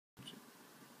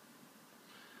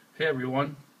Hey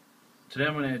everyone, today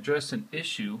I'm going to address an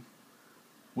issue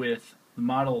with the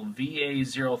model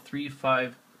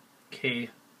VA035K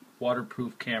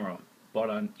waterproof camera bought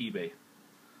on eBay.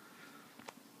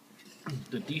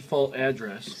 The default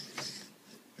address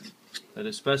that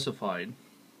is specified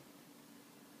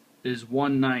is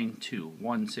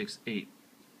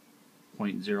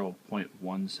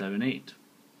 192.168.0.178.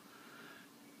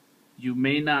 You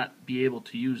may not be able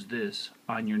to use this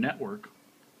on your network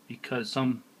because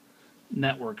some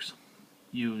networks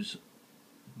use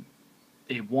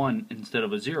a 1 instead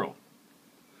of a 0.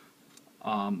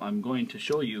 I'm going to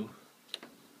show you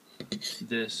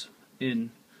this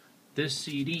in this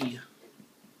CD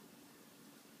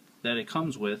that it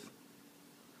comes with.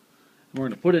 We're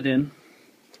going to put it in.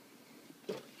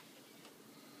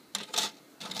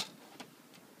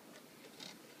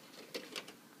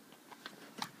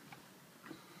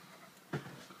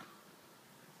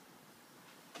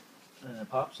 And it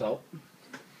pops out.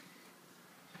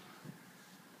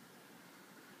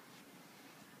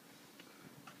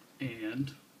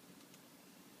 And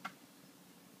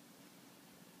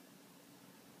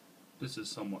this is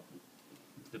somewhat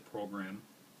the program.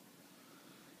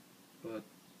 But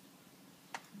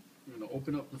I'm going to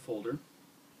open up the folder.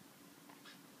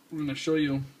 I'm going to show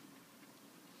you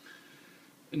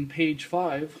in page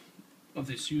 5 of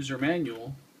this user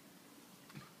manual.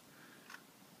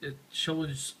 It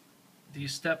shows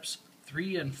these steps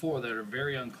 3 and 4 that are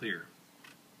very unclear,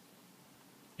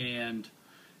 and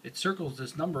it circles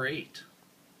this number 8,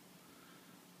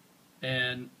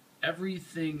 and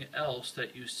everything else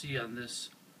that you see on this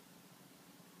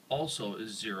also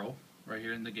is 0 right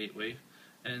here in the gateway,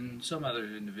 and some other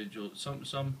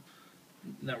some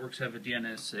networks have a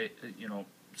DNS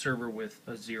server with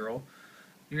a 0.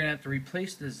 You're gonna have to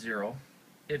replace this 0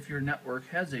 if your network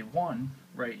has a 1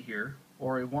 right here,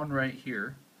 or a 1 right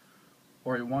here,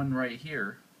 or a 1 right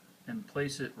here, and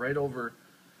place it right over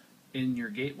in your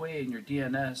gateway and your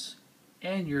DNS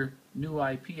and your new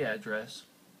IP address,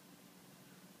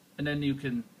 and then you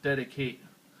can dedicate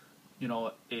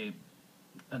a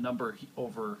number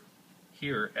over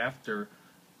here after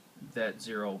that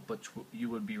 0, but you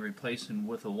would be replacing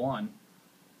with a 1,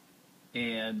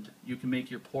 and you can make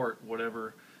your port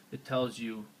whatever it tells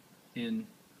you in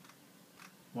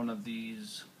one of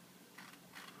these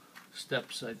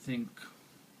steps. I think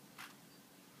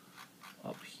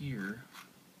up here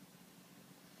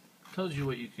tells you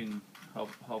what you can,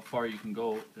 how far you can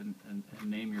go and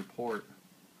name your port.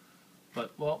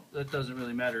 But well, that doesn't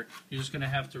really matter. You're just going to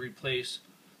have to replace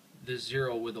this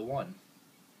 0 with a 1,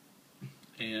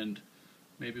 and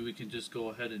maybe we can just go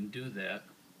ahead and do that.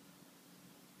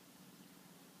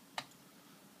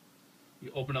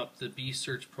 You open up the B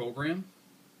search program,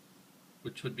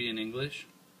 which would be in English,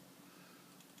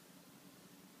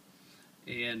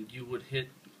 and you would hit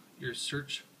your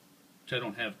search, which I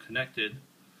don't have connected,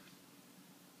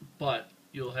 but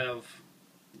you'll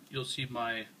see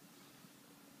my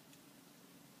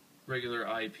regular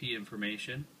IP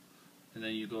information, and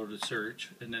then you go to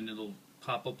search, and then it'll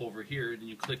pop up over here, and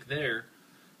you click there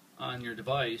on your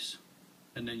device,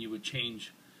 and then you would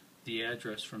change the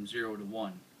address from 0 to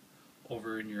 1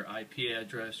 over in your IP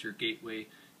address, your gateway,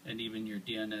 and even your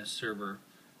DNS server,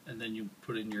 and then you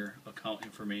put in your account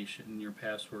information and your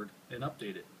password and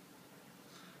update it.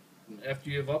 And after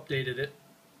you have updated it,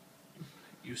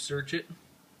 you search it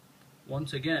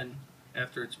once again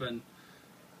after it's been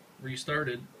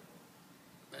restarted,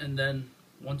 and then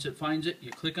once it finds it,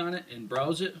 you click on it and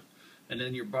browse it, and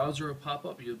then your browser will pop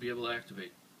up. You'll be able to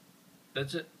activate.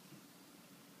 That's it.